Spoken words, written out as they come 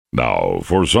Now,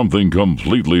 for something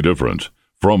completely different.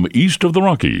 From east of the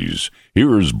Rockies,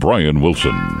 here's Brian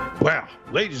Wilson. Well,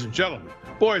 ladies and gentlemen,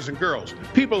 boys and girls,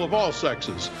 people of all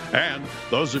sexes, and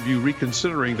those of you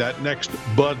reconsidering that next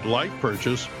Bud Light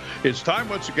purchase, it's time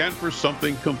once again for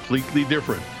something completely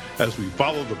different as we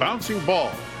follow the bouncing ball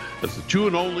as the two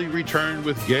and only return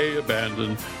with gay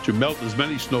abandon to melt as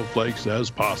many snowflakes as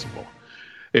possible.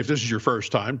 If this is your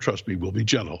first time, trust me, we'll be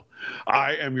gentle.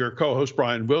 I am your co-host,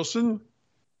 Brian Wilson.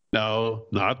 No,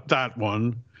 not that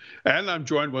one. And I'm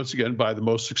joined once again by the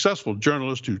most successful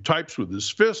journalist who types with his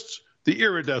fists, the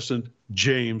iridescent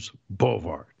James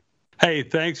Bovard. Hey,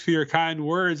 thanks for your kind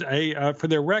words. Hey, for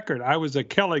the record, I was a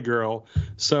Kelly girl,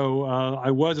 so I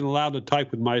wasn't allowed to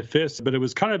type with my fists, but it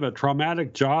was kind of a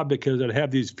traumatic job because I'd have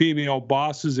these female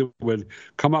bosses that would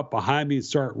come up behind me and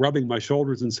start rubbing my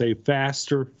shoulders and say,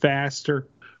 faster, faster.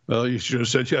 Well, you should have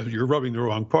said, yeah, you're rubbing the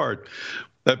wrong part.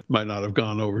 That might not have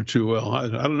gone over too well. I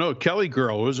don't know. Kelly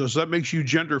girl, that makes you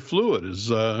gender fluid.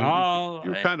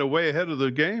 You're kind of way ahead of the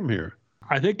game here.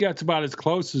 I think that's about as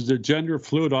close as the gender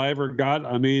fluid I ever got.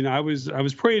 I mean, I was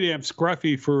pretty damn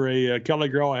scruffy for a Kelly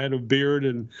girl. I had a beard,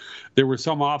 and there were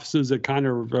some offices that kind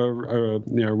of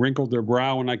wrinkled their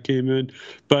brow when I came in.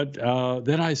 But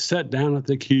then I sat down at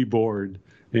the keyboard,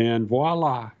 and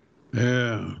voila.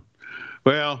 Yeah.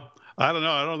 Well, I don't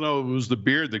know. I don't know if it was the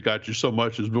beard that got you so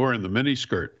much as wearing the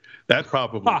miniskirt. That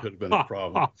probably could have been a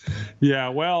problem. Yeah,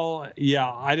 well,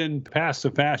 I didn't pass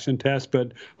the fashion test,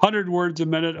 but 100 words a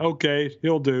minute, okay,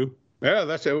 he'll do. Yeah,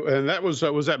 that's it. And that was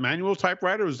that manual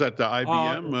typewriter? Was that the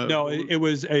IBM? No, it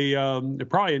was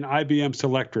probably an IBM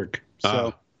Selectric.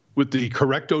 So with the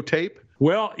correcto tape?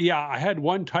 Well, yeah, I had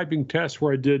one typing test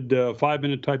where I did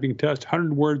 5-minute typing test,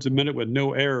 100 words a minute with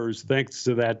no errors, thanks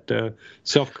to that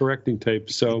self-correcting tape.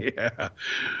 So yeah.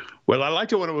 Well, I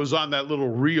liked it when it was on that little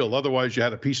reel. Otherwise, you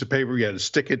had a piece of paper, you had to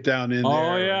stick it down in there.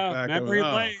 Oh, yeah, memory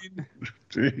lane.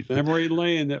 Memory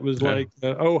lane. That was like,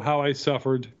 how I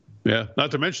suffered. Yeah, not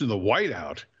to mention the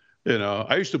whiteout. You know,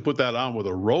 I used to put that on with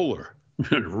a roller.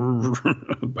 Back and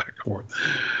forth.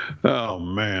 Oh,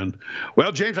 man.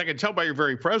 Well, James, I can tell by your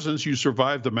very presence you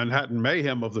survived the Manhattan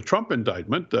mayhem of the Trump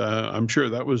indictment. I'm sure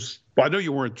that was, well, I know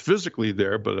you weren't physically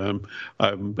there, but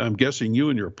I'm guessing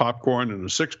you and your popcorn and a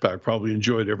six-pack probably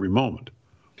enjoyed every moment.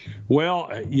 Well,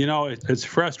 it's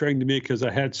frustrating to me because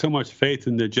I had so much faith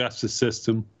in the justice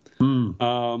system.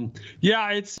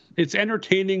 It's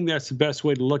entertaining. That's the best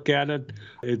way to look at it.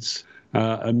 It's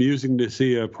amusing to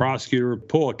see a prosecutor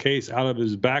pull a case out of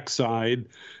his backside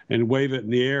and wave it in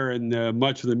the air, and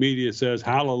much of the media says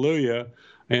hallelujah,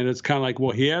 and it's kind of like,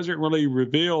 well, he hasn't really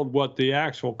revealed what the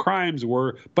actual crimes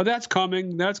were, but that's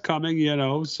coming,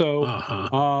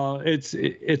 so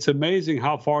it's amazing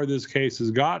how far this case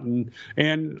has gotten.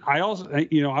 And I also,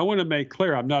 I want to make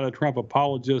clear, I'm not a Trump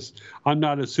apologist. I'm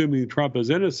not assuming Trump is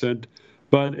innocent,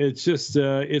 but it's just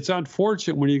it's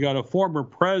unfortunate when you got a former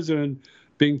president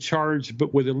being charged,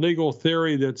 but with a legal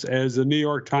theory that's, as the New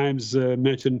York Times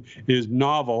mentioned, is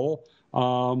novel.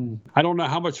 I don't know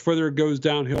how much further it goes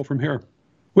downhill from here.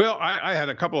 Well, I had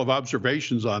a couple of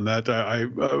observations on that.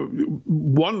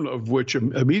 One of which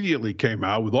immediately came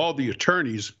out with all the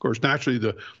attorneys. Of course, naturally,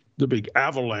 the big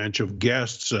avalanche of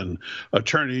guests and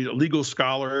attorneys, legal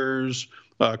scholars,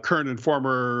 current and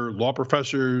former law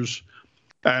professors,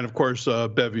 and of course, a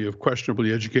bevy of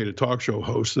questionably educated talk show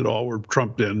hosts that all were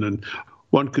trumped in. And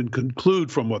one can conclude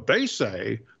from what they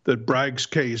say that Bragg's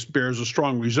case bears a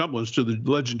strong resemblance to the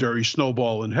legendary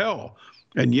snowball in hell.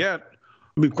 And yet,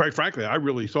 I mean, quite frankly, I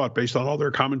really thought, based on all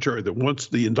their commentary, that once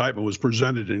the indictment was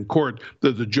presented in court,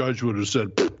 that the judge would have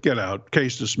said, get out,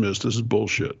 case dismissed, this is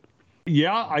bullshit.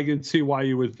 Yeah, I can see why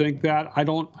you would think that. I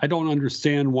don't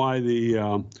understand why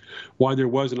why there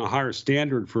wasn't a higher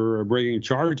standard for bringing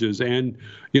charges. And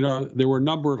there were a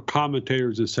number of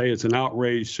commentators that say it's an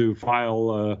outrage to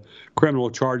file criminal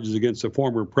charges against a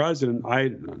former president.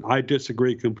 I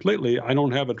disagree completely. I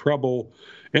don't have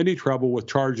any trouble with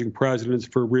charging presidents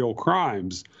for real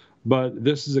crimes. But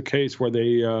this is a case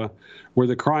where where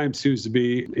the crime seems to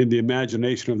be in the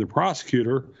imagination of the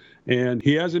prosecutor, and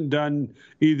he hasn't done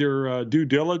either due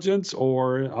diligence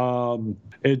or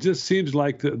it just seems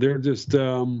like they're just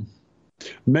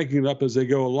making it up as they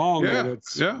go along. Yeah.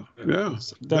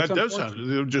 That does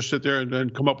sound. They'll just sit there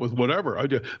and come up with whatever.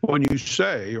 When you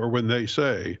say, or when they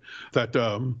say that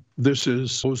this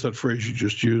is, what was that phrase you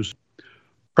just used?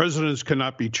 Presidents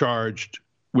cannot be charged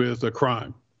with a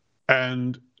crime,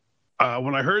 and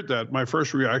when I heard that, my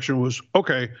first reaction was,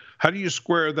 okay, how do you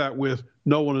square that with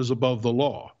no one is above the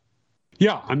law?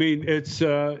 Yeah, I mean, it's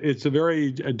a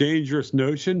very dangerous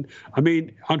notion. I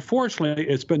mean, unfortunately,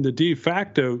 it's been the de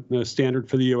facto standard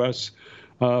for the U.S.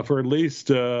 for at least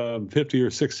 50 or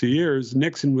 60 years.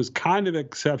 Nixon was kind of an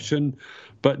exception,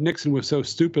 but Nixon was so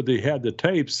stupid that he had the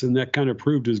tapes, and that kind of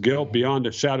proved his guilt beyond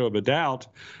a shadow of a doubt.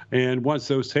 And once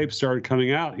those tapes started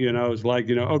coming out, it's like,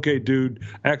 okay, dude,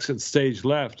 exit stage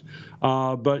left.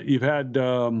 But you've had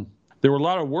there were a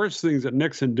lot of worse things that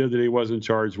Nixon did that he wasn't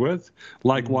charged with.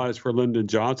 Likewise for Lyndon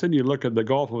Johnson. You look at the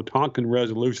Gulf of Tonkin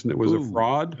resolution that was a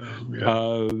fraud.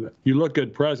 You look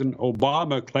at President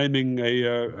Obama claiming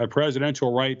a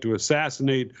presidential right to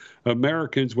assassinate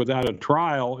Americans without a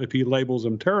trial if he labels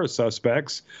them terrorist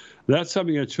suspects. That's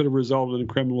something that should have resulted in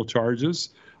criminal charges.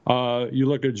 You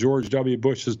look at George W.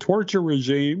 Bush's torture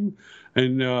regime.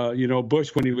 And,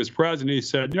 Bush, when he was president, he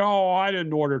said, no, I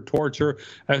didn't order torture.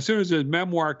 As soon as his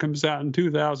memoir comes out in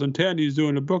 2010, he's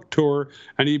doing a book tour,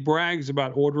 and he brags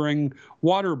about ordering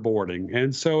waterboarding.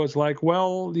 And so it's like,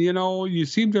 well, you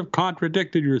seem to have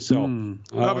contradicted yourself. No,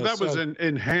 but that was an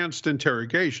enhanced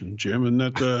interrogation, Jim, and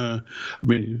that,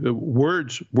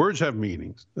 words have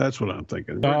meanings. That's what I'm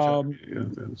thinking.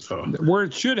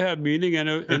 Words should have meaning,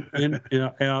 and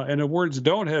if words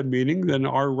don't have meaning, then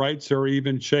our rights are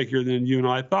even shakier than you and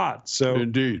I thought. So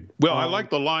indeed. Well, I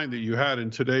like the line that you had in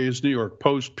today's New York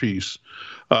Post piece.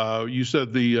 You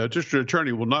said the district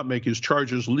attorney will not make his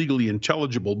charges legally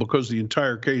intelligible because the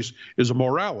entire case is a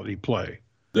morality play.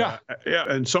 Yeah.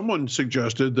 And someone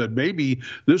suggested that maybe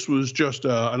this was just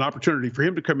an opportunity for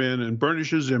him to come in and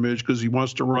burnish his image because he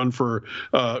wants to run for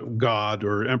God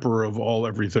or emperor of all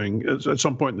everything at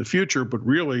some point in the future. But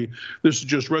really, this is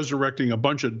just resurrecting a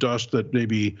bunch of dust that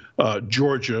maybe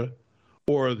Georgia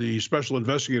or the special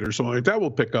investigator or something like that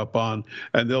will pick up on,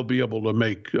 and they'll be able to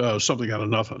make something out of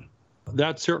nothing.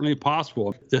 That's certainly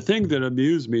possible. The thing that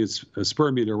amused me,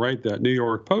 spurred me to write that New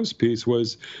York Post piece,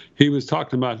 was he was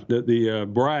talking about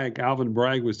Alvin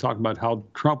Bragg was talking about how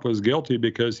Trump was guilty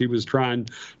because he was trying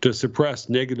to suppress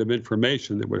negative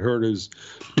information that would hurt his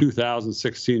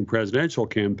 2016 presidential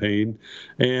campaign.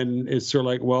 And it's sort of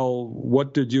like, well,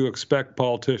 what did you expect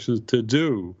politicians to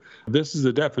do? This is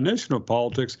the definition of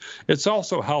politics. It's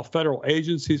also how federal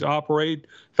agencies operate.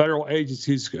 Federal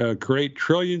agencies create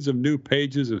trillions of new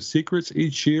pages of secrets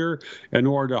each year in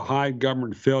order to hide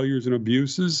government failures and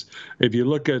abuses. If you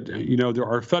look at, there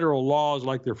are federal laws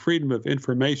like the Freedom of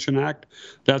Information Act.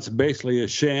 That's basically a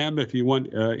sham. If you want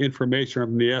information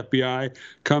from the FBI,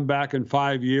 come back in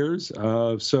 5 years.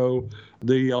 So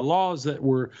the laws that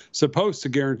were supposed to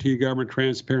guarantee government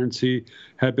transparency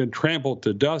have been trampled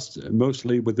to dust,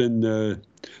 mostly within the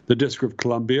District of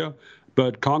Columbia.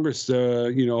 But Congress,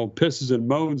 pisses and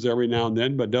moans every now and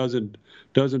then, but doesn't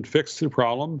fix the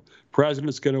problem.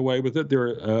 Presidents get away with it. Their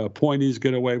appointees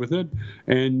get away with it.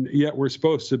 And yet we're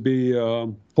supposed to be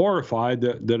horrified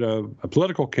that a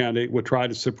political candidate would try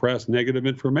to suppress negative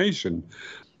information.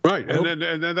 Right,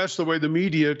 and then that's the way the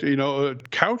media,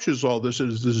 couches all this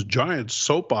as this giant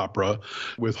soap opera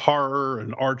with horror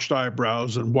and arched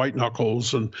eyebrows and white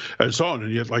knuckles and so on.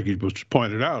 And yet, like you was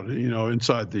pointed out,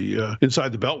 inside the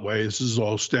Beltway, this is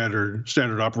all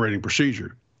standard operating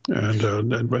procedure.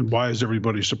 And why is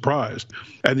everybody surprised?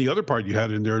 And the other part you had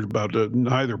in there about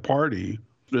neither party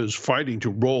is fighting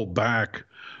to roll back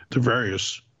the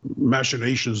various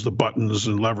machinations, the buttons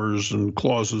and levers and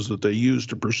clauses that they use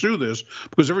to pursue this,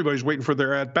 because everybody's waiting for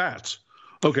their at-bats.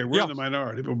 Okay, we're in the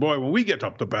minority, but boy, when we get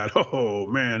up to bat, oh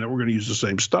man, we're going to use the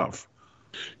same stuff.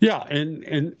 Yeah,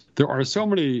 and there are so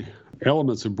many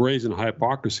elements of brazen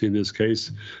hypocrisy in this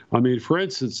case. I mean, for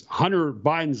instance, Hunter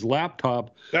Biden's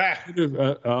laptop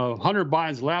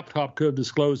could have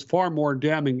disclosed far more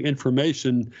damning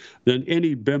information than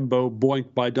any bimbo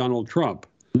boinked by Donald Trump.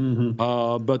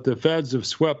 Mm-hmm. But the feds have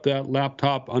swept that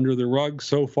laptop under the rug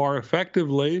so far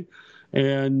effectively,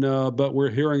 and but we're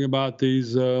hearing about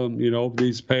these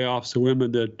these payoffs to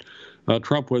women that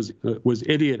Trump was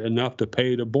idiot enough to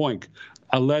pay to boink,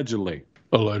 allegedly.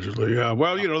 Allegedly, yeah.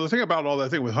 Well, the thing about all that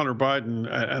thing with Hunter Biden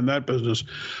and that business,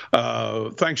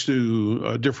 thanks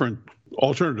to different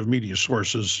alternative media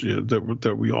sources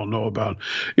that we all know about,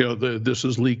 this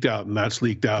is leaked out and that's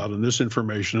leaked out and this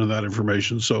information and that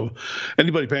information. So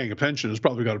anybody paying attention has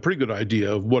probably got a pretty good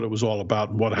idea of what it was all about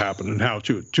and what happened and how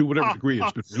to whatever degree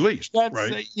it's been released.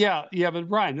 Right? Yeah, but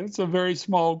Brian, it's a very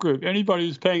small group. Anybody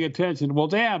who's paying attention, well,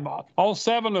 damn, all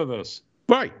 7 of us.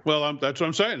 Right. Well, that's what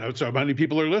I'm saying. That's how many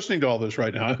people are listening to all this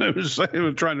right now. I was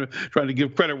trying to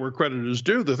give credit where credit is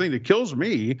due. The thing that kills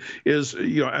me is,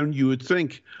 and you would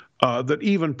think that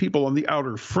even people on the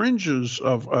outer fringes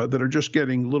of that are just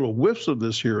getting little whiffs of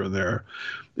this here and there,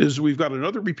 is we've got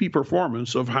another repeat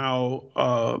performance of how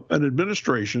an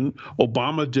administration,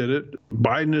 Obama did it,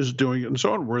 Biden is doing it, and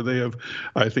so on, where they have,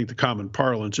 I think the common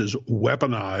parlance is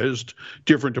weaponized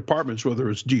different departments, whether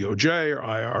it's DOJ or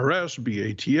IRS,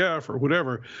 BATF or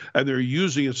whatever, and they're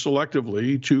using it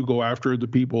selectively to go after the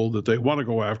people that they want to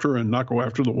go after and not go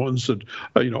after the ones that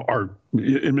are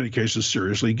in many cases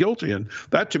seriously guilty. And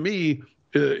that to me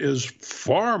is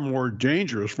far more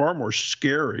dangerous, far more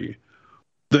scary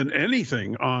than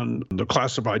anything on the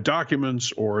classified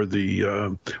documents or the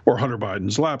or Hunter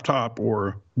Biden's laptop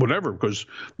or whatever, because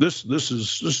this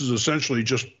is essentially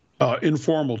just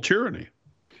informal tyranny.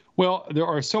 Well, there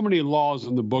are so many laws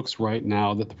in the books right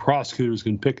now that the prosecutors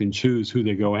can pick and choose who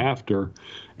they go after,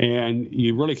 and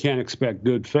you really can't expect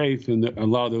good faith in a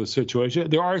lot of those situations.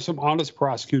 There are some honest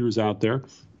prosecutors out there,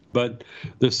 but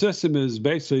the system is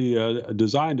basically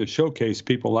designed to showcase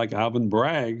people like Alvin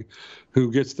Bragg,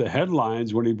 who gets the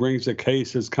headlines when he brings a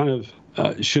case that's kind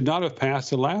of should not have passed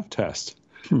the laugh test.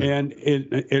 And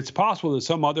it's possible that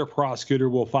some other prosecutor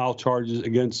will file charges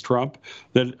against Trump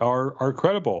that are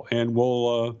credible and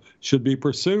will should be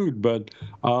pursued, but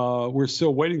we're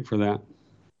still waiting for that.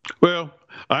 Well,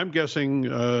 I'm guessing,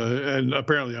 and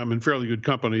apparently I'm in fairly good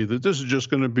company, that this is just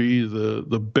going to be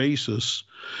the basis,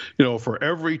 for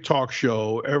every talk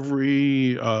show,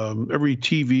 every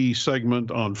TV segment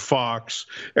on Fox,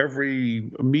 every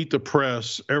Meet the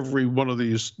Press, every one of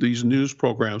these news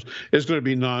programs is going to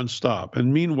be nonstop.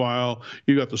 And meanwhile,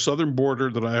 you got the southern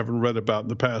border that I haven't read about in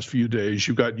the past few days.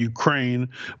 You've got Ukraine,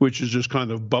 which is just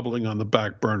kind of bubbling on the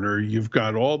back burner. You've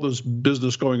got all this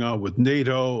business going on with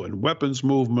NATO and weapons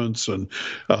movements and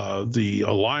the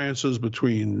alliances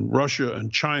between Russia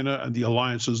and China and the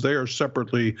alliances they are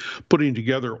separately putting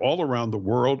together all around the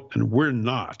world, and we're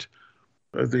not.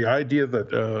 The idea that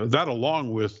that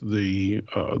along with the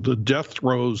death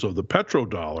throes of the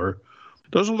petrodollar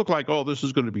doesn't look like, this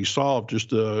is going to be solved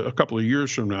just a couple of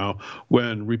years from now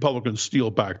when Republicans steal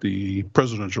back the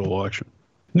presidential election.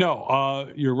 No,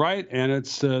 you're right. And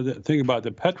it's the thing about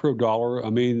the petrodollar. I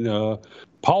mean,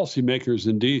 policymakers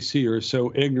in D.C. are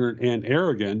so ignorant and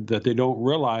arrogant that they don't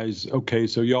realize, okay,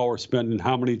 so y'all are spending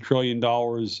how many $1 trillion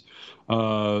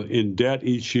in debt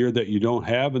each year that you don't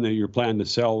have, and then you're planning to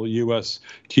sell U.S.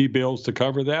 T-bills to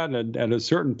cover that. And at a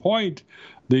certain point,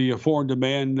 the foreign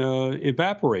demand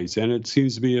evaporates, and it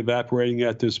seems to be evaporating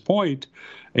at this point.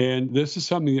 And this is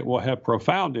something that will have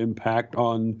profound impact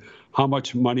on how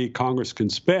much money Congress can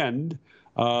spend.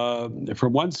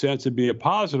 From one sense, it'd be a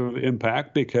positive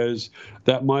impact because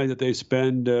that money that they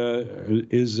spend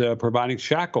is providing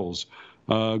shackles,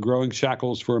 growing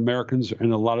shackles for Americans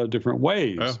in a lot of different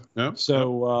ways.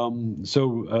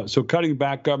 So cutting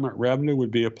back government revenue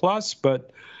would be a plus,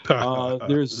 but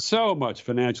there's so much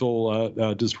financial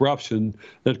disruption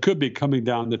that could be coming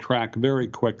down the track very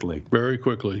quickly. Very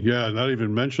quickly, yeah. Not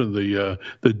even mention the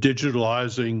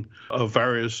digitalizing of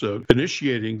various,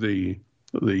 initiating the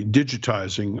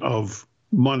digitizing of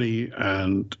money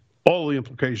and all the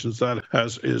implications that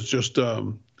has is just.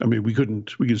 We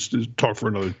could talk for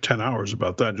another 10 hours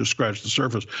about that, just scratch the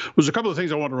surface. There's a couple of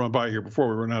things I want to run by here before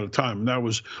we run out of time. And that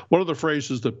was one of the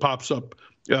phrases that pops up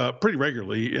pretty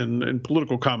regularly in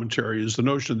political commentary is the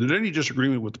notion that any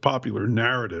disagreement with the popular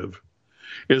narrative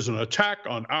is an attack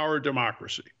on our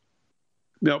democracy.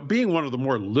 Now, being one of the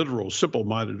more literal,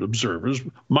 simple-minded observers,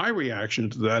 my reaction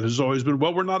to that has always been,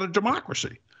 well, we're not a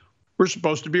democracy. We're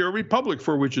supposed to be a republic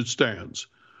for which it stands.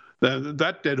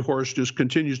 That dead horse just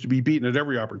continues to be beaten at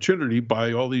every opportunity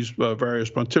by all these various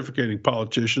pontificating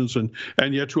politicians, and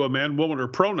yet to a man, woman, or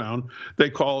pronoun, they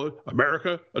call it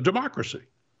America a democracy.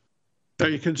 Now,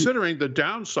 you're considering the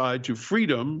downside to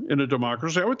freedom in a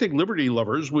democracy. I would think liberty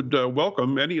lovers would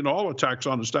welcome any and all attacks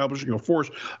on establishing a force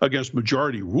against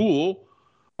majority rule,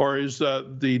 or is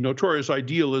the notorious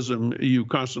idealism you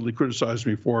constantly criticize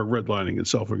me for redlining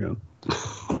itself again?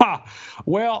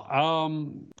 Well,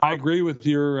 I agree with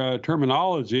your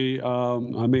terminology.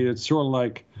 It's sort of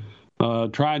like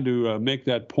trying to make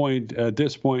that point at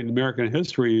this point in American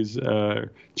history is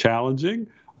challenging.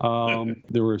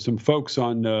 There were some folks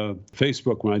on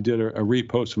Facebook when I did a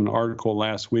repost of an article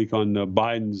last week on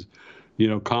Biden's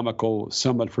comical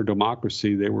summit for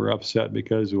democracy. They were upset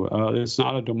because it's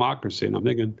not a democracy. And I'm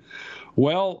thinking,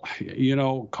 well,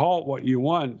 call it what you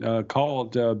want,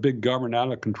 call it big government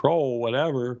out of control,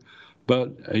 whatever.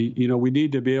 But, we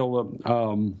need to be able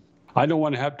to, I don't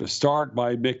want to have to start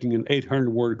by making an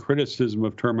 800-word criticism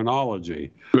of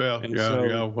terminology. Well,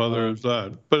 there's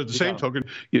that. But at the same token,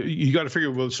 you got to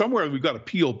figure, well, somewhere we've got to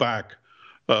peel back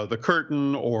the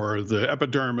curtain or the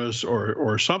epidermis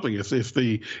or something. If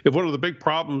one of the big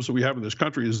problems that we have in this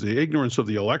country is the ignorance of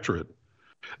the electorate,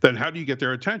 then how do you get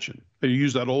their attention? And you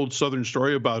use that old Southern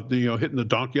story about hitting the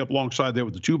donkey up alongside there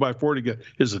with the 2x4 to get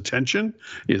his attention.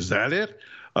 Is that it?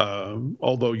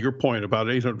 Although your point about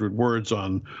 800 words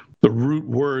on the root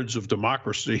words of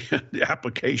democracy and the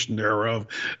application thereof,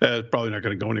 probably not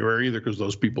going to go anywhere either, because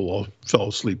those people all fell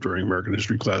asleep during American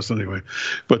history class anyway.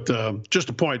 But just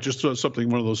a point, just something,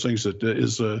 one of those things that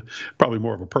is probably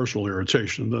more of a personal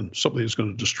irritation than something that's going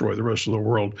to destroy the rest of the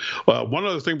world. One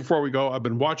other thing before we go, I've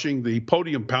been watching the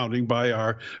podium pounding by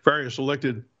our various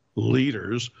elected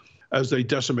leaders as they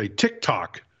decimate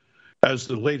TikTok as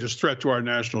the latest threat to our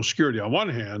national security on one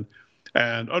hand,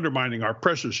 and undermining our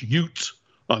precious youths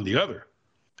on the other.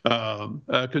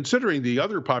 Considering the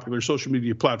other popular social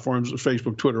media platforms,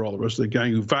 Facebook, Twitter, all the rest of the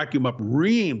gang, who vacuum up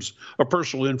reams of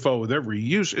personal info with every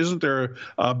use, isn't there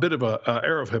a bit of an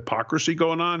air of hypocrisy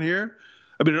going on here?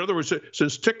 I mean, in other words,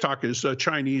 since TikTok is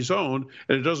Chinese-owned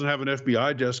and it doesn't have an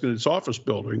FBI desk in its office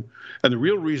building, and the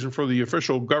real reason for the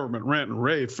official government rant and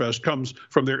rave fest comes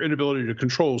from their inability to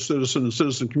control citizen and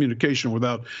citizen communication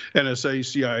without NSA,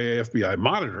 CIA, FBI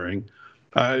monitoring,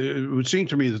 it would seem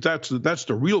to me that that's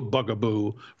the real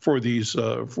bugaboo for these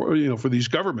for these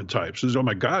government types. Is, oh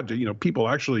my God, people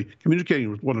actually communicating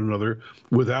with one another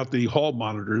without the hall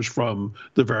monitors from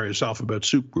the various alphabet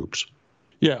soup groups.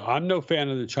 Yeah, I'm no fan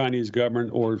of the Chinese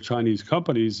government or Chinese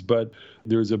companies, but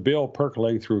there's a bill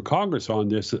percolating through Congress on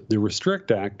this, the Restrict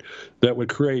Act, that would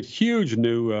create huge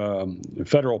new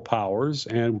federal powers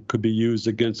and could be used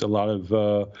against a lot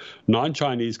of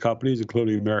non-Chinese companies,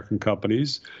 including American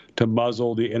companies, to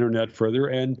muzzle the internet further.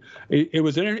 And it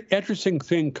was an interesting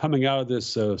thing coming out of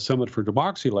this Summit for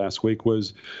Democracy last week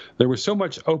was there was so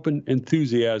much open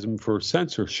enthusiasm for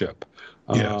censorship.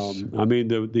 Yes. I mean,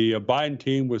 the Biden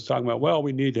team was talking about, well,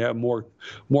 we need to have more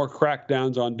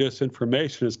crackdowns on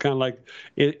disinformation. It's kind of like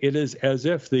it is as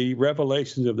if the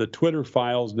revelations of the Twitter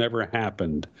files never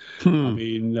happened. I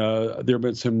mean, there have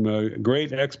been some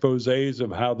great exposés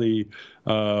of how the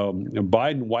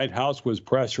Biden White House was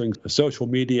pressuring social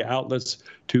media outlets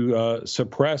to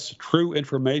suppress true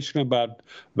information about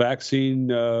vaccine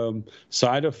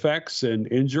side effects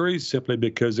and injuries simply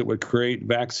because it would create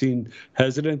vaccine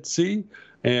hesitancy.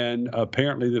 And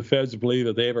apparently the feds believe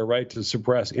that they have a right to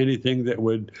suppress anything that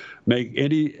would make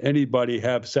anybody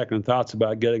have second thoughts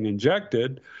about getting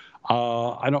injected.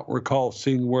 I don't recall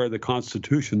seeing where the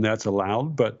Constitution that's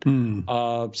allowed, but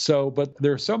but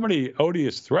there are so many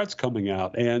odious threats coming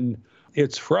out, and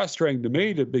it's frustrating to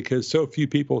me because so few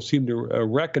people seem to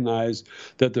recognize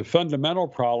that the fundamental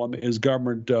problem is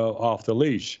government off the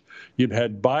leash. You've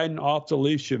had Biden off the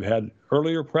leash. You've had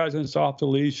earlier presidents off the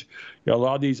leash. A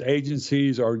lot of these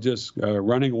agencies are just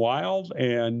running wild,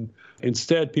 and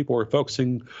instead people are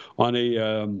focusing on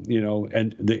and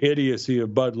the idiocy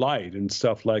of Bud Light and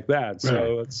stuff like that.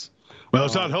 So it's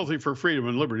not healthy for freedom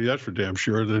and liberty, that's for damn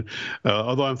sure.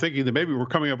 Although I'm thinking that maybe we're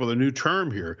coming up with a new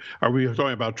term here. Are we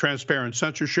talking about transparent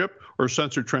censorship or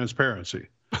censored transparency?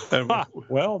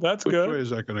 Well, that's good. Which way is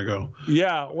that going to go?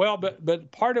 Yeah, well,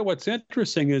 but part of what's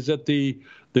interesting is that the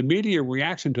media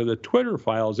reaction to the Twitter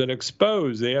files that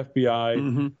exposed the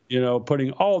FBI,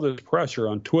 putting all this pressure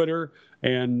on Twitter,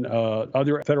 and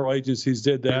other federal agencies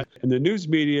did that. And the news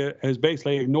media has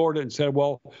basically ignored it and said,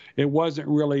 well, it wasn't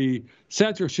really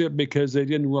censorship because they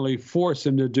didn't really force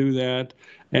them to do that.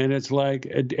 And it's like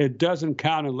it doesn't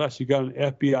count unless you got an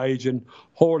FBI agent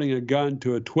holding a gun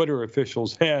to a Twitter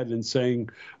official's head and saying,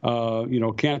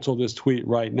 cancel this tweet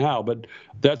right now. But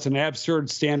that's an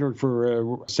absurd standard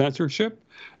for censorship.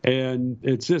 And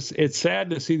it's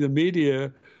sad to see the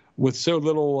media with so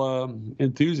little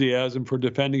enthusiasm for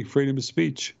defending freedom of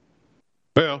speech.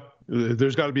 Well,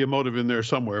 there's got to be a motive in there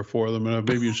somewhere for them, and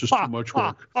maybe it's just too much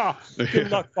work.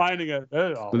 Good luck finding it.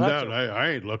 I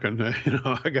ain't looking.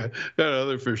 I got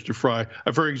other fish to fry.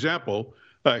 For example,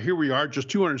 here we are, just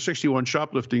 261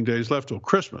 shoplifting days left till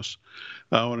Christmas.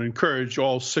 I want to encourage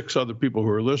all 6 other people who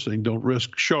are listening, don't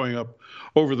risk showing up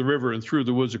over the river and through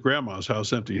the woods at Grandma's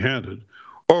house empty-handed,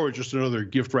 or just another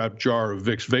gift-wrapped jar of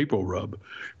Vicks Vapor Rub.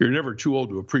 You're never too old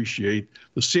to appreciate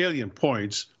the salient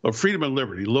points of freedom and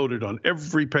liberty loaded on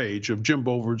every page of Jim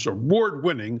Bovard's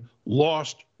award-winning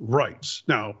Lost Rights.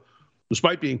 Now,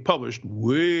 despite being published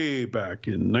way back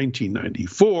in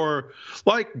 1994,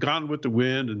 like Gone with the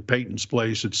Wind and Peyton's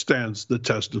Place, it stands the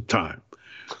test of time.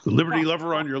 The Liberty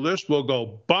lover on your list will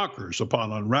go bonkers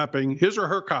upon unwrapping his or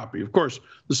her copy. Of course,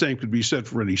 the same could be said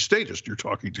for any statist you're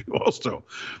talking to also.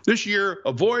 This year,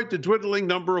 avoid the dwindling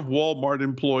number of Walmart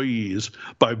employees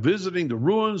by visiting the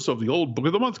ruins of the old Book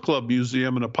of the Month Club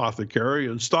Museum and Apothecary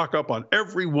and stock up on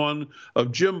every one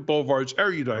of Jim Bovard's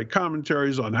erudite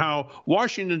commentaries on how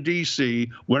Washington, D.C.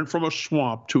 went from a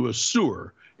swamp to a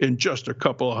sewer in just a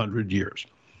couple of hundred years.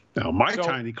 Now, my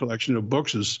tiny collection of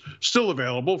books is still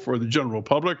available for the general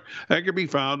public and can be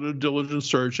found in a diligent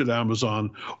search at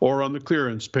Amazon or on the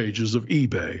clearance pages of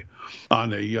eBay.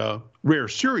 On a rare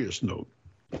serious note,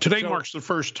 today marks the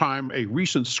first time a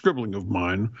recent scribbling of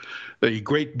mine, a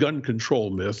great gun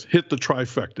control myth, hit the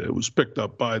trifecta. It was picked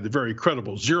up by the very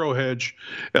credible Zero Hedge,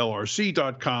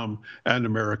 LRC.com, and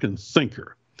American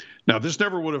Thinker. Now, this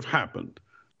never would have happened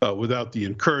without the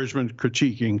encouragement,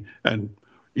 critiquing, and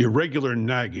irregular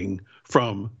nagging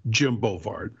from Jim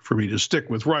Bovard for me to stick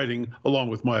with writing along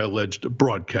with my alleged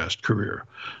broadcast career.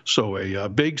 So a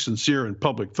big, sincere, and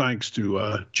public thanks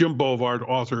to Jim Bovard,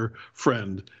 author,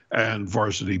 friend, and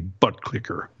varsity butt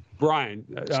clicker. Brian,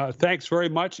 thanks very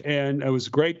much. And it was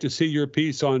great to see your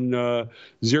piece on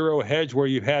Zero Hedge, where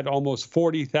you've had almost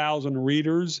 40,000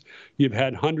 readers. You've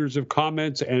had hundreds of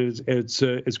comments, and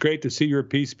it's great to see your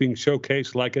piece being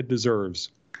showcased like it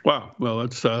deserves. Wow. Well,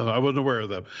 it's I wasn't aware of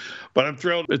that, but I'm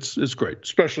thrilled. It's great,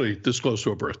 especially this close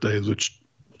to a birthday, which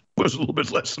was a little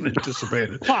bit less than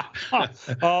anticipated.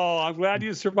 Oh, I'm glad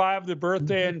you survived the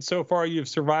birthday, and so far you've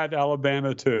survived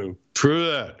Alabama too. True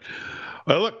that.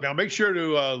 Well, look, now make sure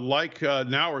to like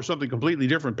Now or Something Completely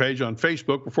Different page on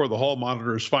Facebook before the hall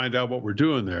monitors find out what we're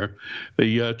doing there.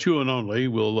 The two and only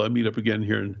will meet up again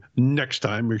here next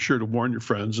time. Make sure to warn your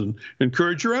friends and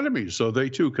encourage your enemies so they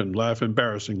too can laugh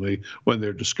embarrassingly when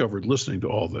they're discovered listening to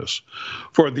all this.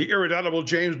 For the irredoubtable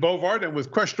James Bovard and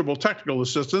with questionable technical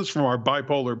assistance from our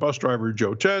bipolar bus driver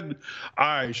Joe Ted,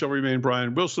 I shall remain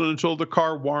Brian Wilson until the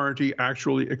car warranty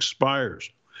actually expires.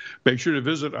 Make sure to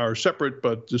visit our separate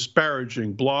but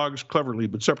disparaging blogs, cleverly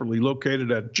but separately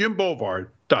located at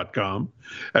jimbovard.com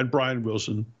and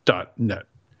brianwilson.net.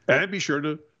 And be sure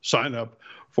to sign up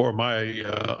for my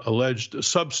alleged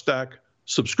Substack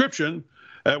subscription.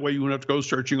 That way you won't have to go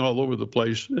searching all over the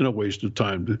place in a waste of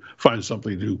time to find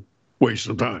something to waste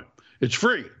some time. It's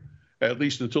free, at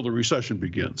least until the recession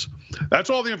begins. That's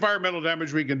all the environmental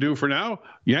damage we can do for now.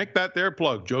 Yank that there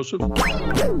plug, Joseph.